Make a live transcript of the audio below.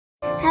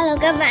Hello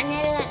các bạn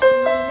nha, lại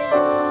đây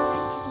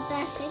chúng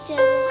ta sẽ chơi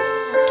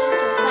game tên là con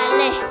chuột pha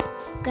lê.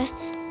 Ok,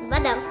 bắt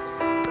đầu.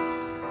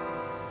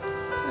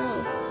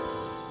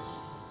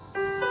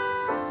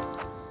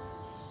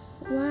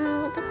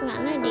 Wow, tóc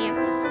ngắn này đẹp.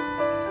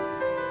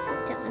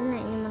 Chọn cái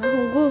này nhưng mà nó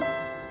không vui.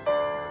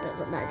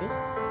 Đợi tí,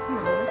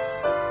 màu đó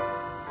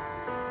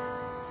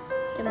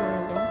cho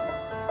màu được.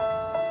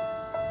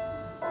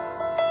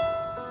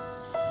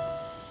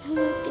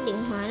 Cái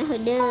điện thoại nó hơi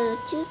đơ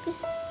trước ấy.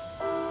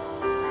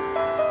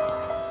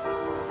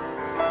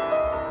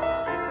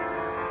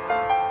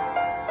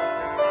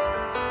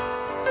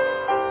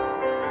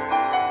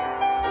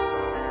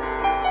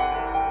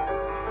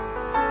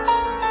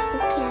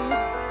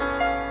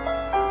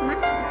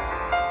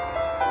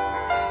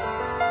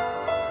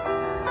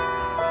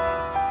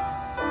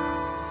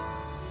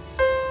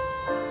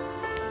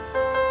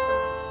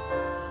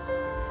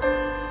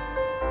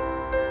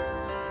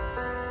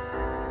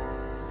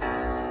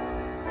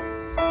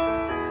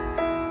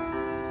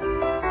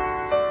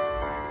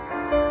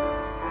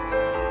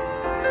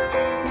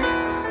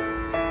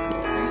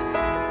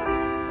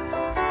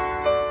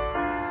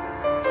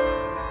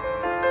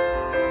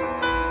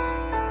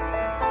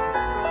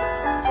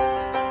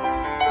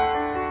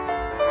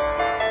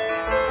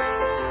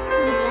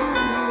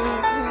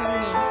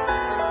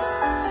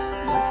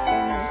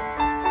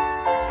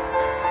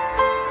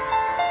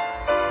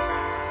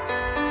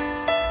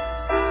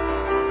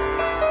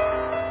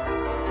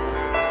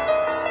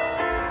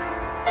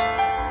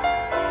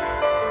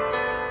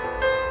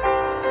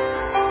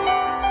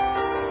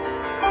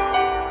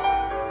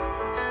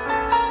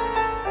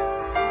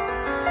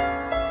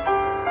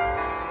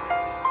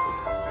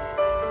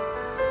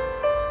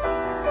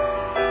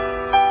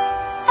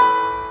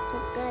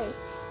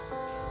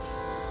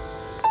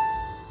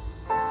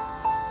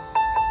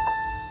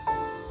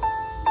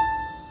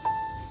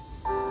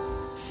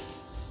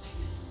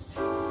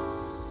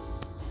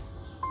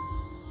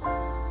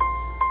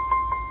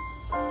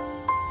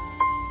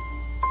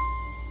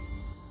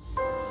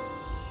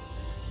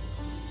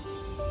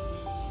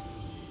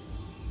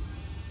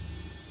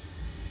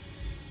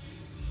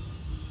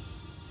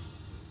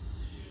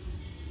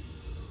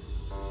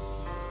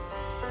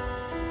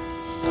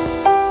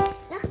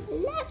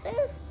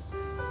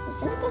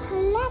 Sao nó có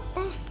hơi lát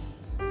ta?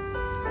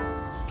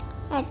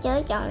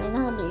 Chơi chọn này nó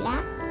hơi bị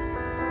lát.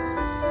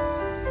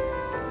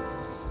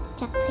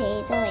 Chắc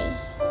thế rồi.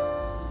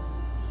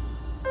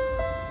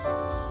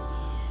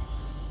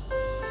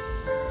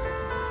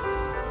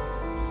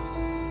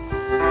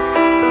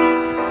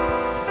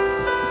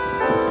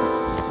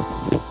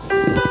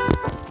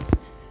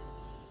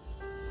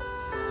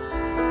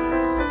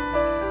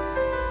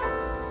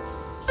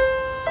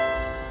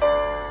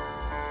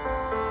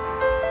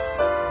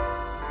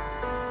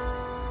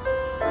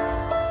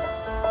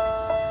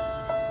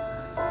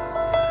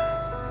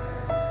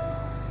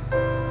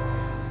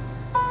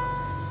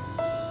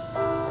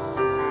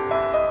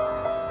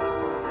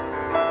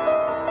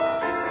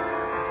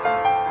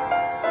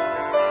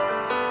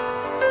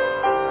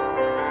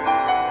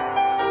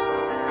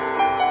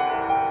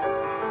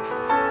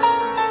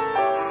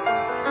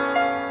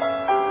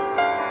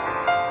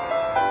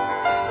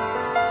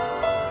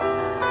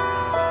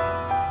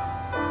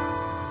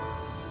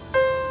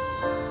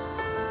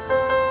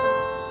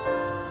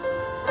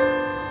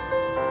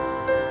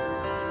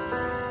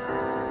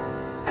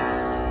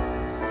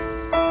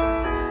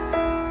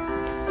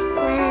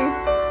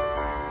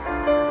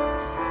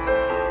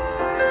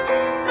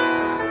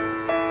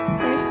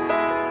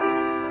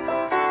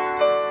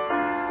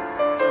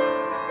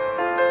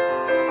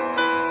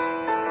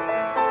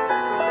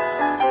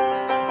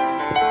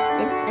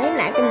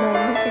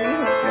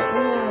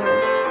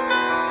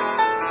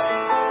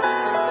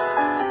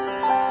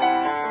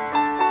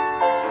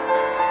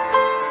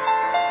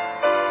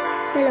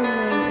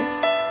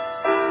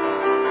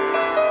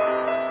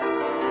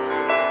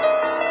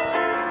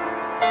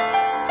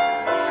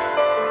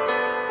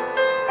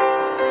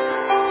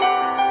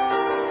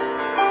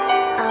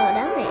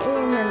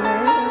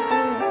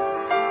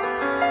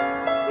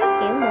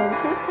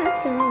 Khác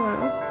cho nó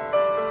ngầu.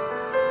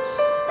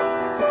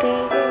 Ok,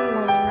 cái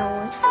màu này ngầu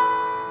rồi.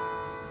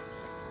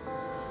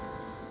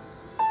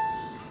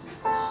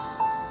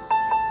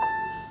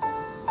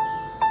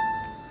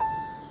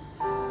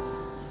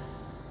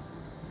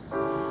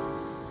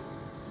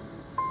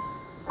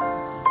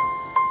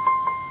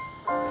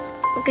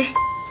 Ok.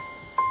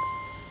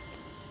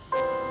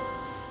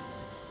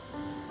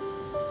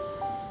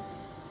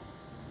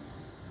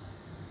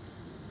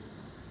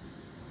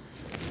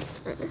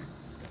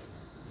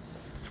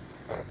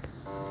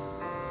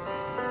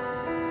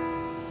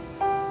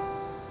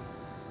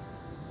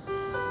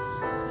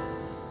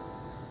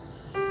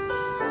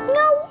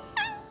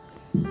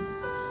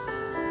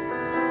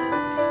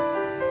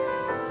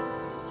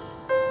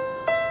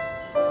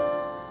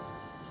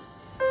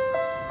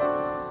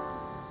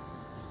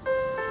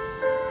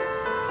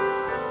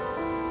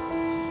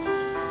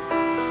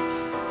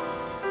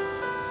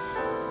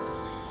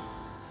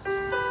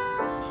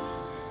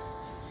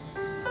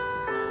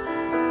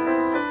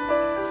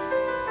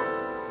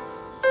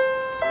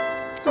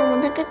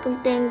 con thấy cái con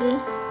tên kia.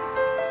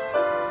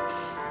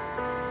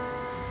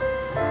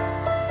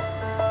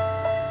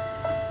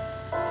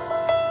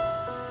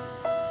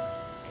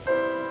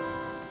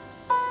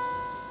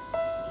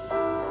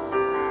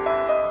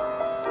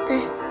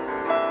 Đây.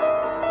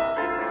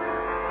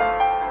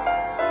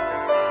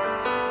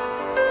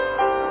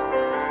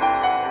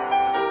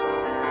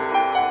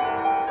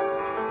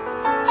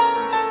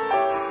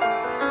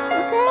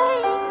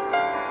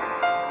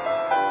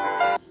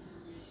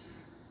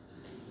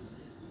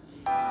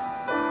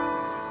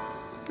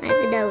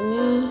 Đầu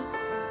nhi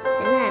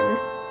sẽ làm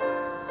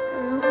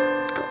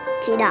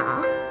chỉ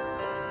đỏ.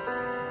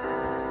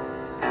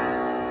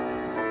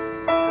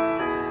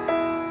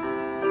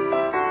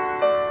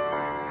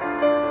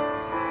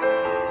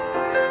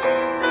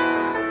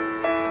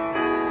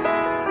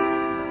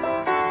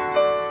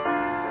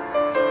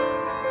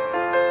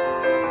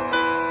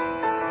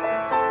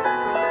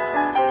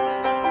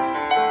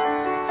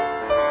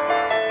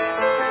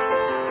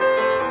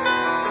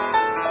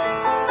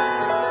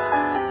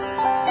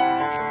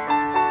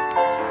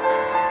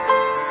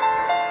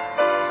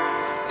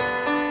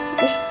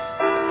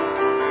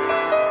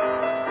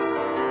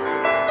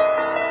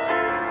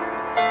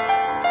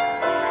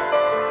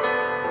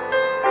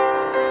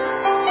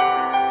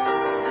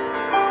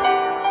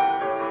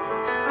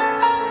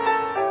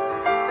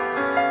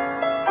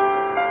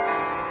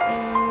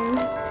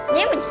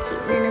 Nếu mà chị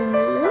này là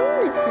người lớn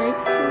thì phải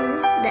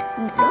đặt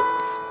một lớp.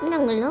 Nó là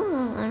người lớn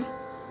hơn à.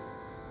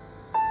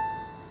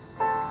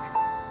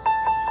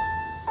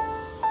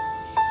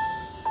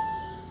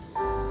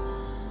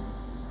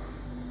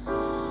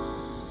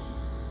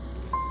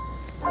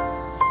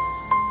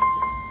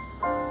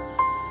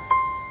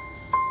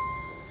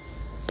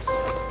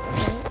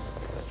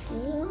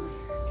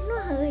 Nó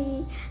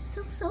hơi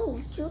xấu một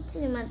chút,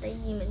 nhưng mà tại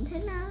vì mình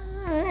thấy nó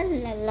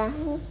là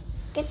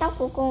cái tóc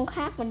của con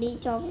khác mà đi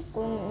cho cái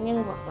con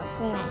nhân vật là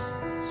con này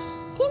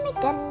thế mới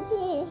cần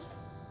chứ.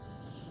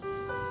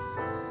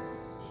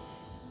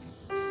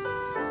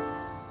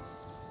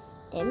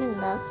 Để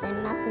mình đỡ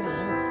xem mắt nhiều.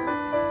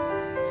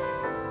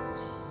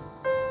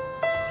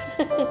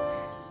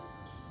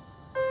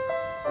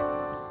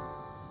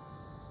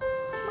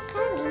 Mắt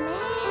khác đi má,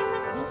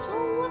 mắt này xấu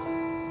quá.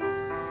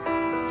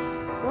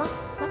 Ủa,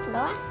 mắt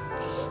đó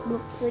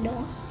được rồi đó.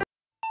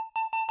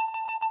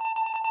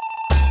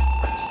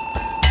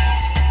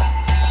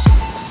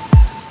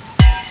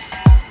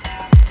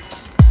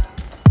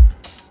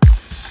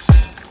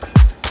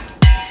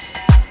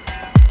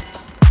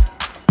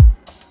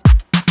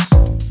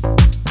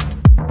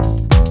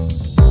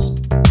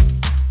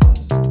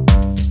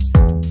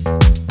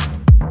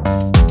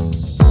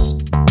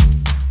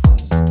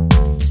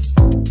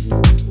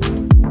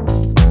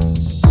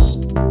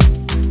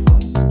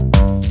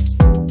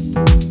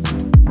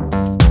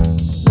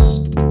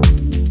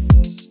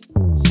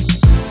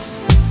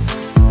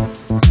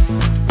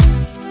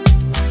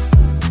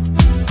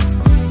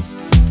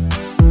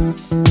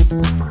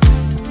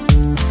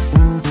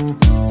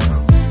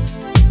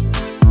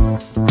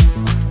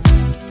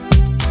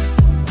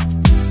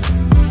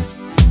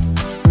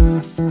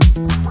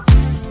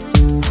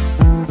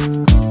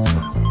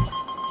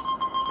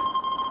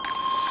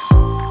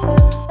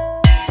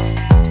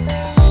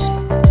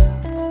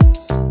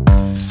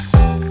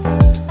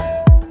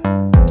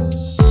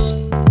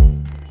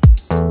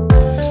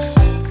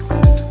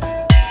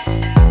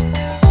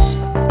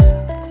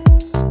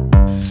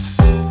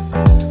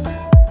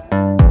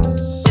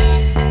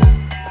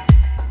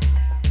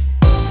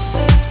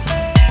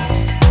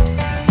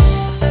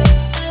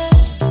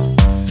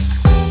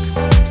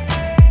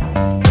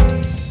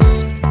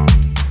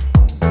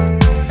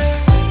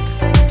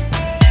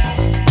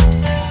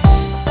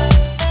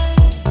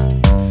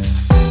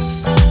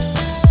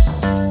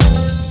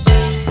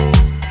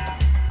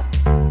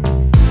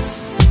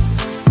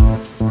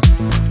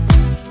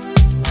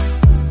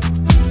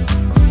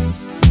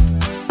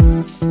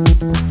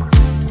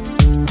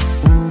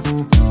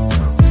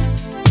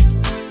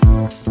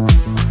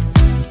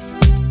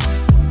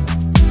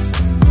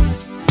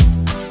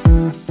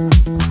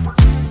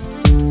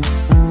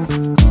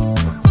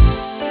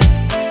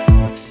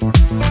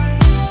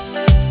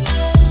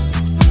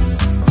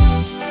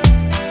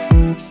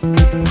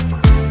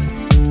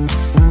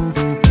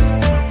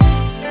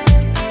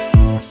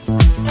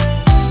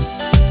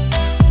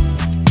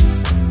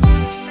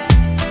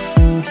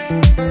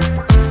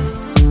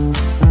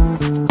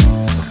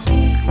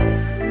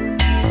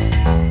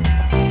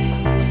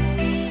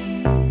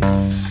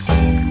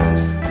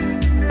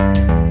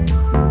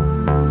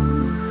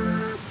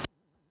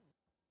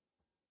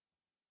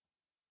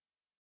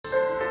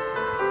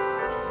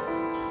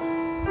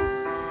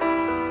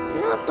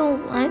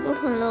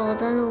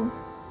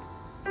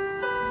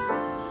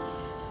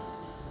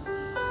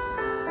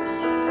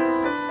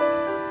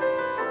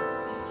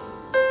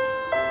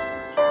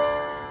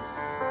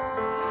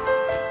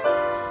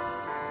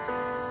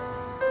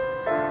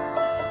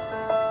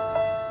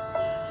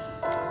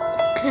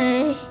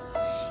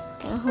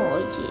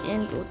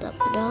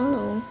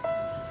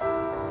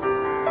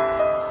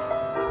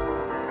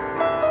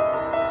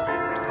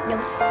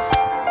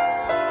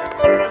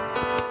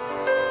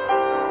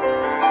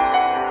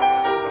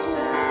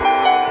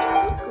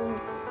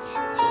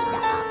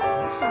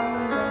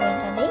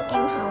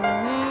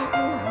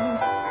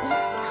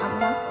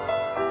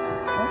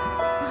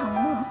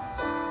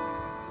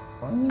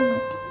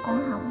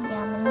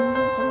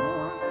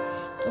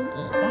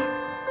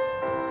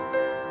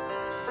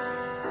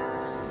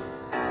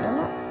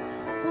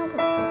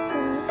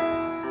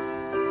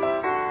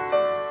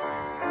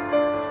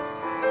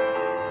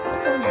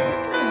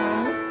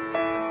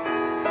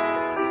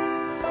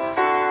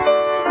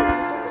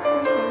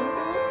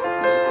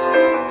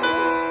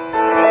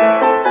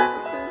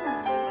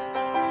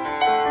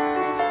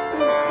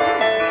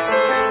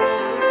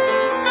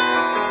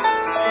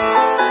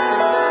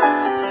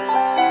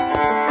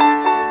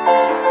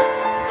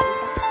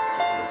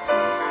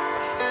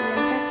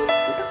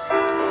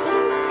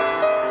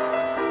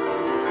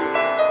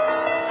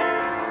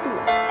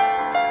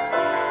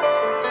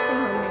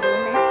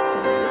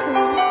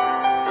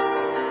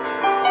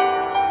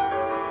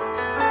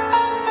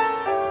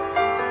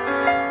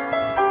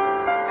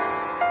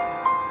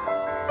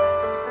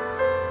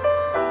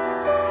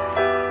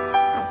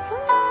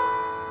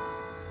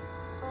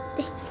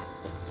 đi.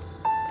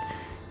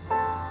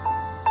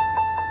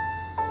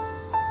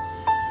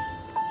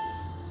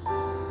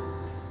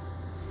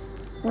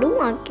 Đúng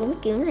rồi,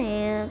 kiểu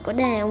này quả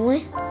đào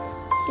ấy.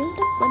 Kiếm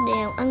tóc quả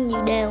đào, ăn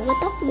nhiều đào có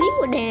tóc biết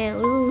quả đào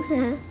luôn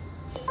ha.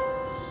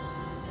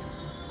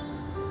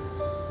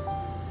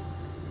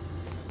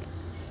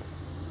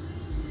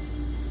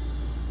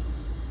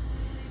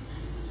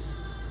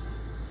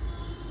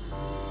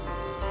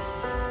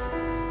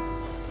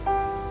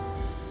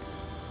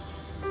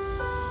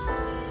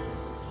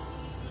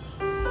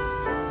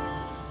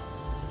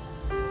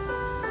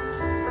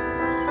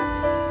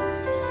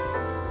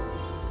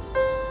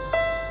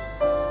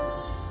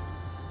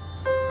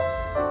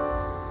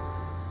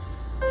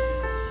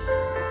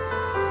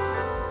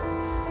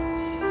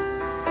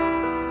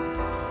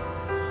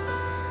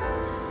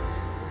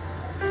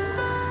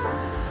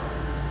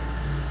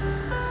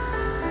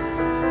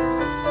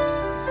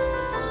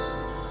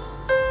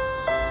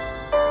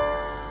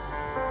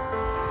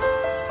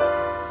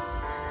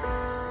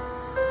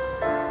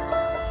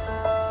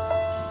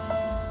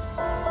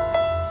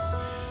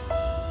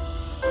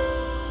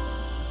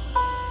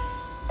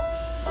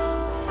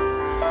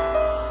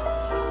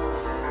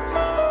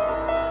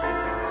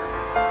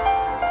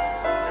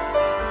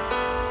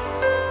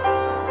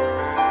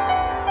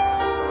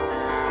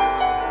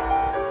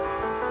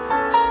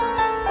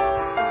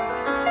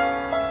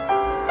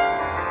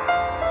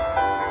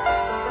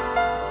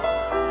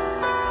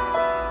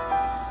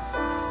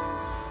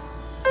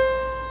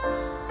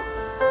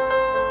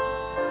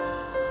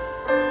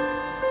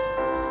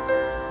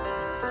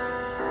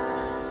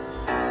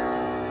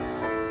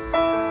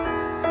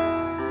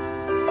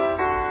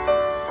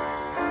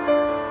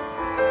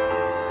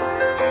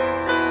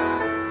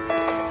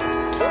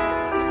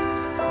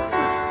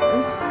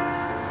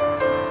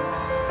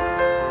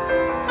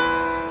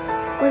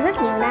 Có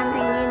rất nhiều nam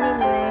thanh niên bên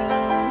này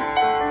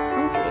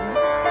nói chuyện.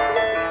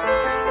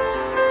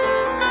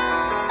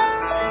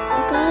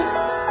 Ok,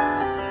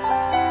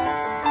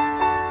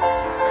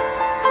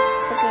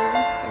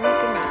 sẽ make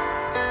cái này.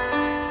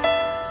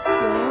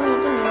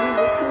 Wow, cái này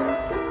dễ thương.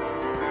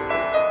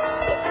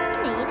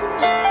 Cái này dễ thương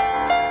nè.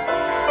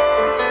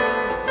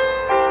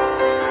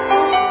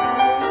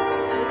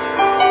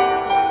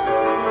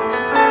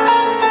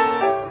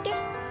 Ok,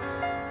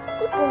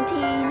 cuối cùng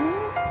thì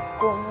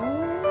cũng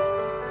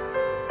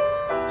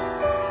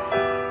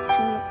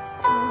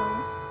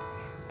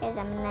cái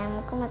giờ mình làm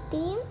con mặt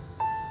tím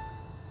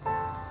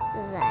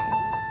dài.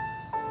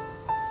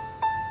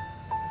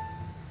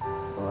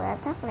 Ủa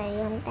tóc này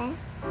không ta?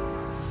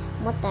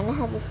 Một tờ nó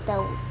hơi bị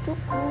xấu chút,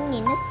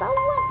 nhìn nó xấu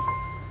quá.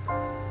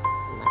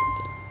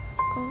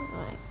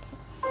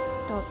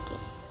 Ok,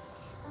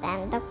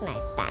 tạm tóc này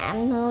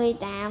tạm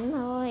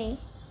thôi.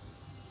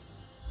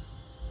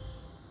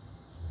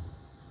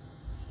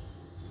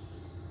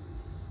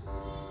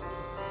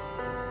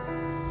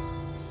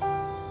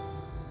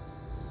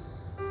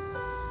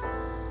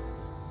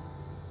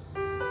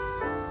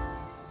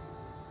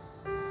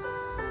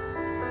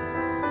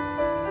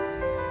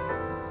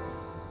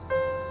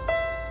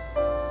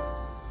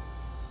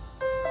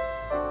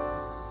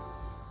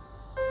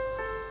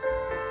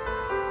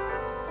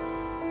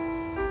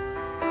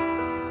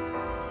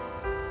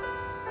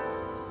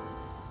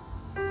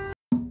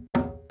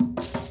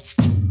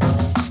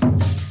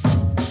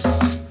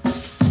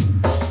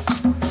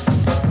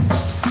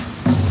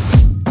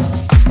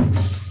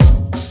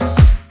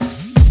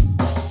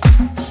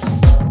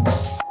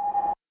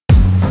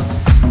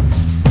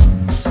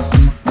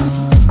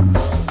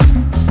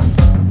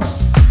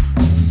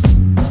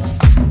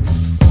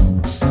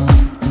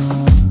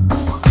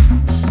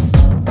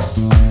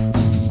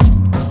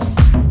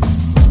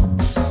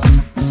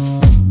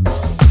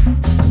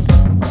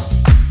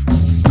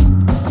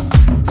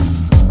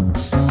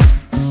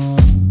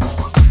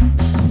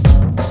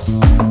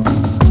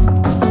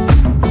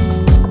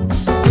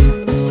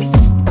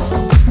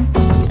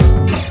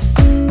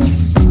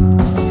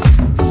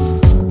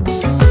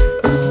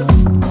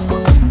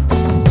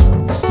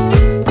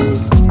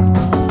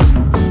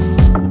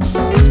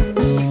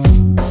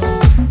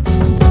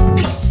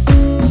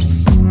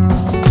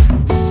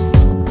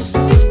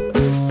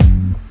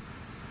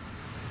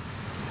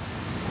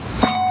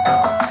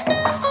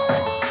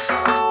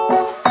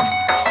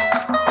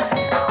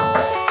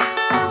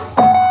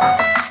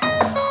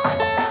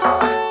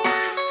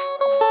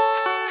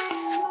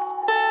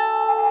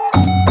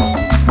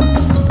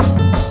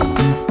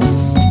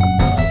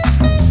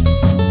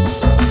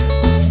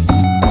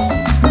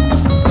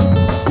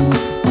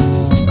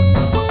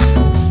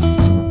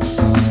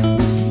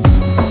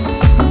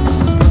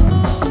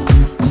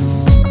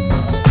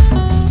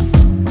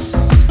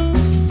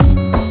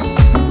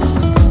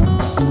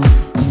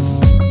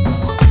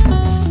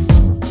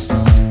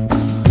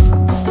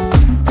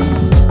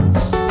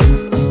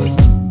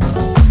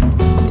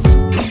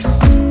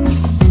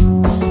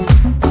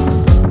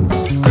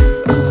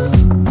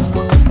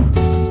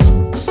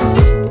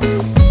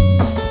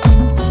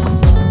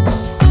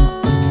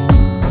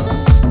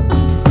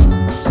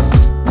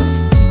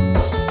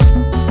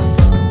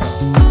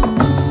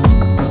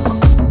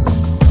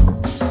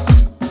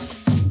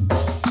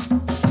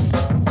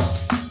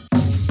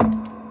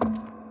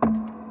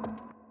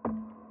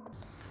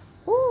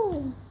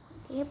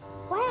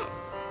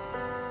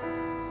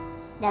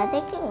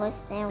 ngôi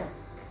sao.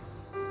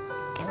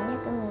 Cảm giác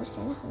cái ngôi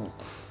sao nó không được.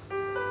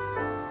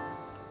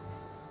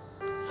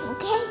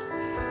 Ok,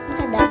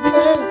 sao đợi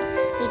hơn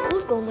thì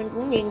cuối cùng mình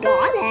cũng nhìn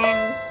rõ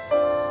ràng.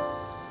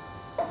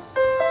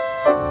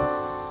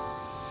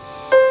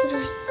 Thôi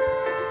rồi,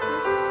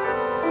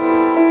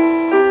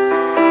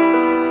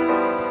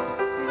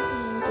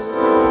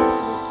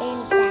 chị em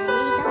đang đi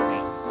tóc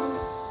này.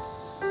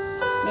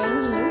 Bạn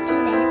hiểu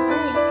chưa bạn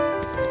ơi?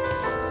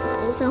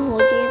 Ủa sao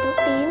hồi kia tóc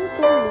tím,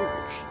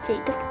 chị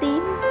tóc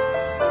tím,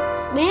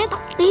 bé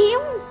tóc tím,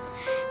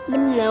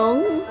 minh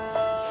lượng.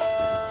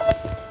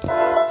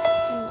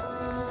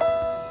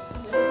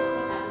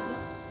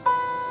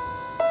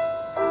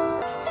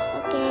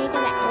 Ok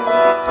các bạn ơi,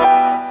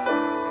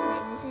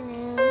 làm thế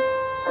nào?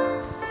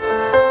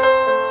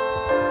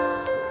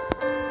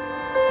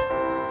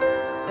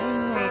 Bên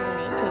ngoài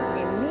này thì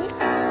làm nét.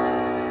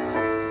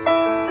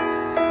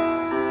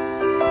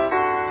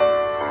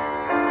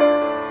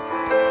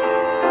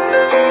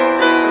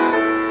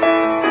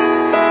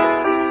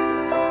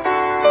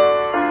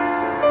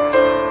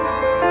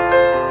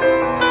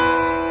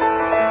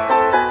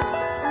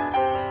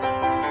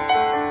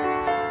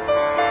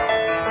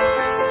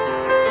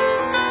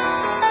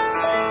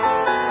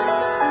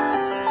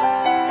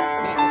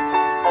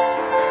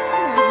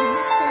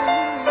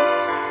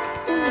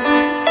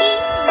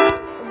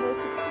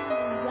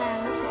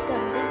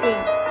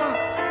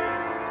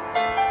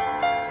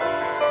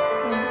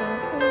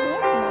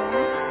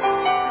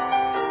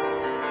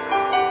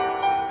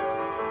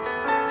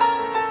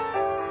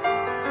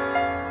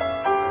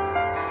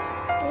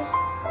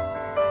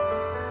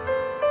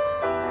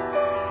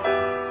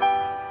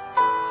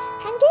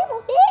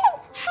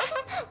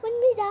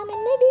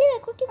 Mình mới biết là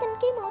có cái thanh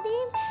kiếm màu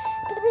tím.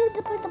 Thanh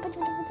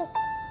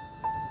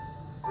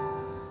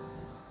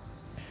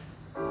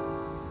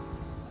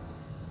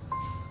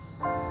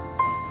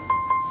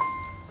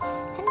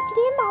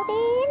kiếm màu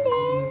tím đi.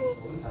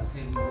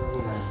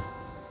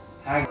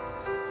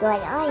 Rồi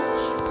ơi,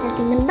 giờ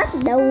thì mình bắt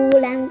đầu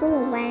làm có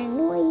màu vàng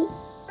thôi.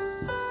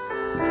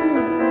 Có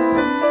màu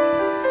vàng.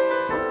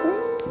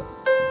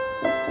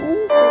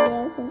 Thấy chị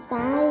đeo không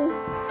tay.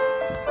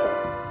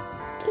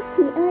 Các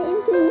chị ơi, em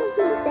chưa giáo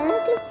viên đó,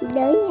 các chị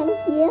đợi em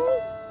chị ơi.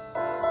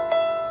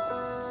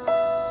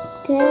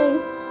 Ok,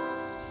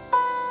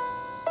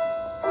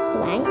 các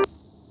bạn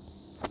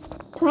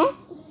thoát.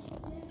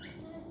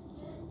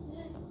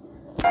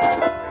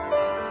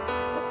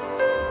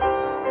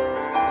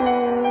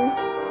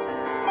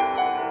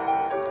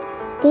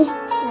 Ok,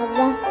 là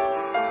ra.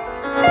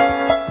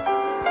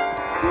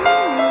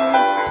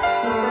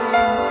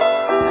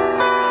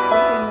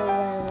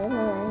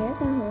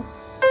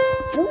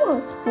 Đúng rồi,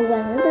 một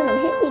vàng nữa tôi làm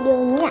hết video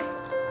nha.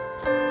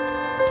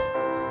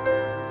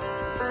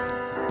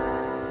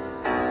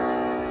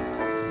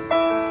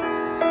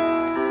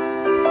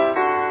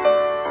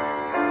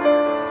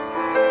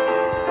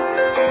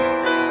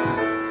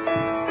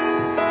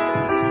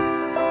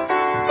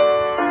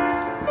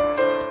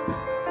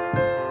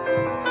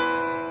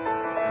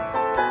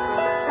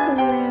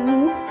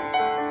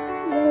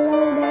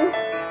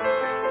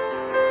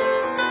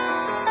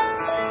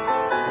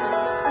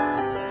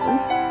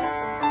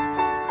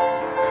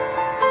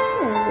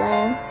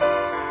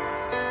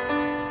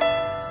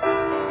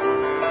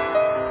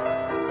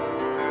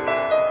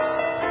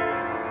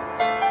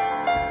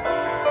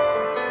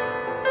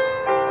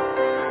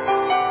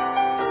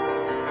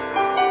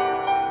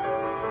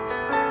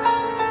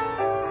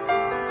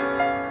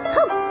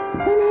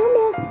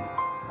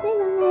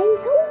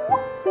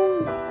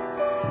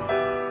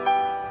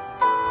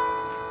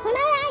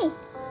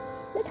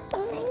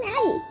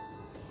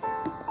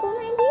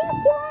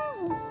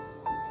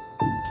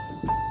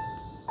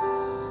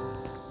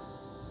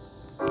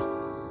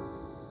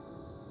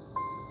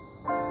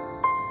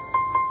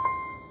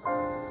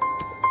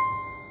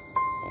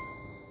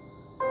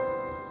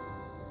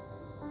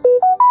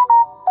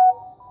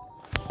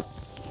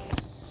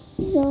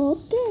 Rồi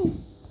ok,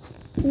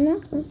 nó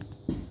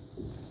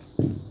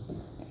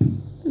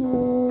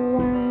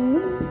vàng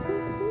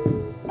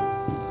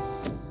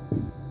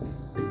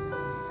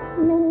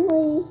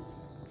 50.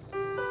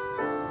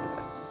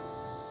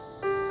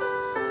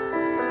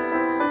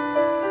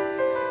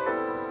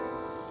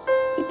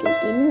 Cái kiểu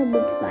chỉ nó hơi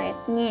bụt phạt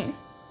nha.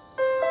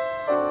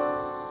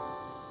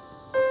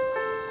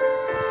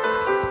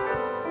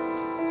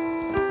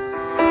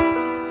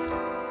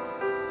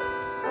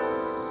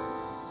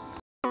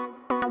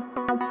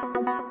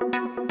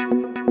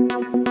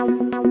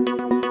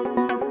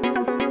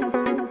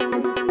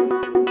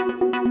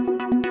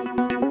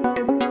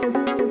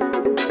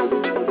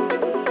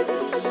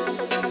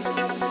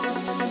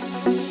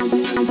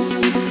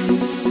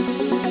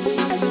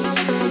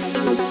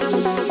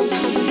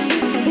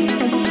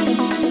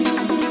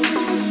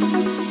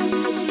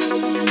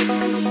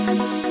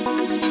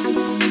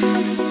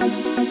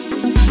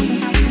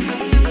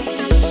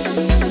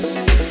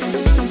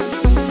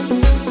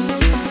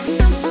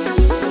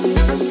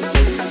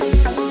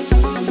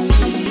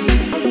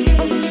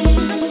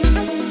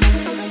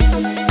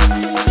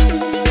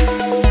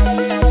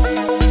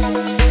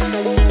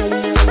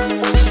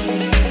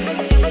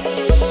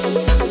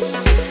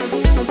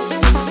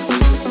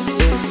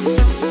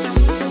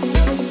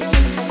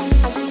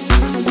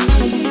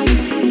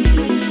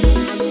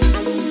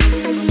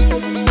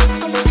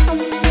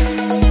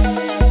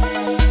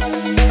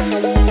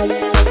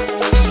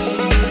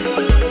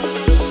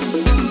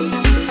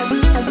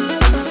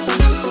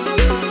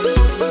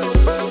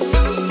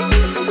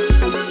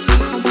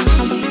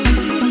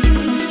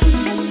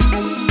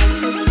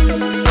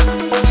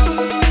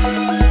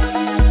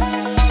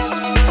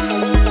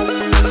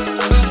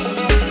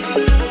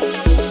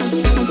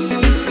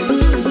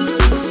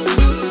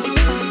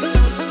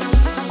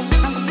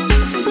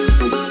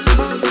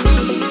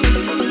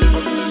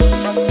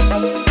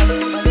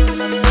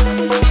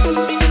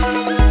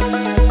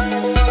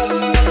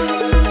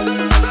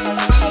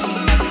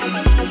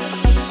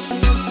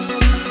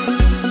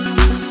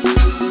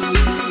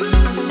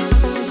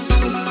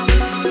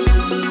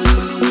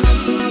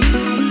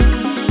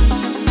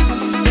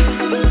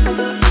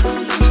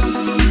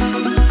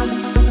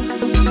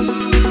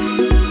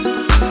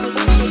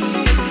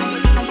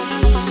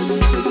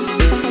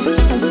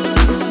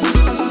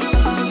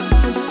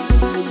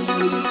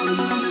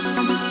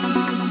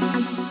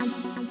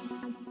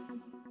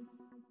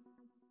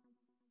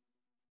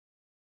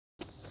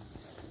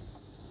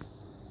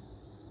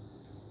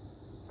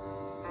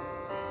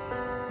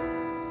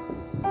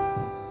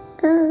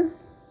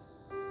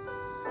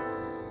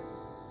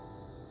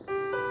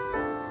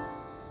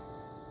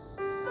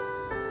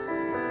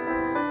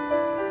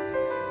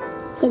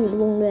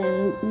 dùng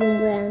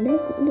vàng đấy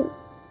cũng được.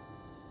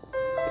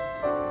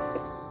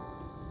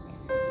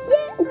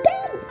 Yeah, ok.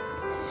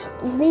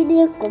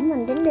 Video của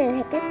mình đến đây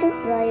là kết thúc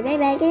rồi. Bye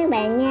bye các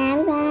bạn nha.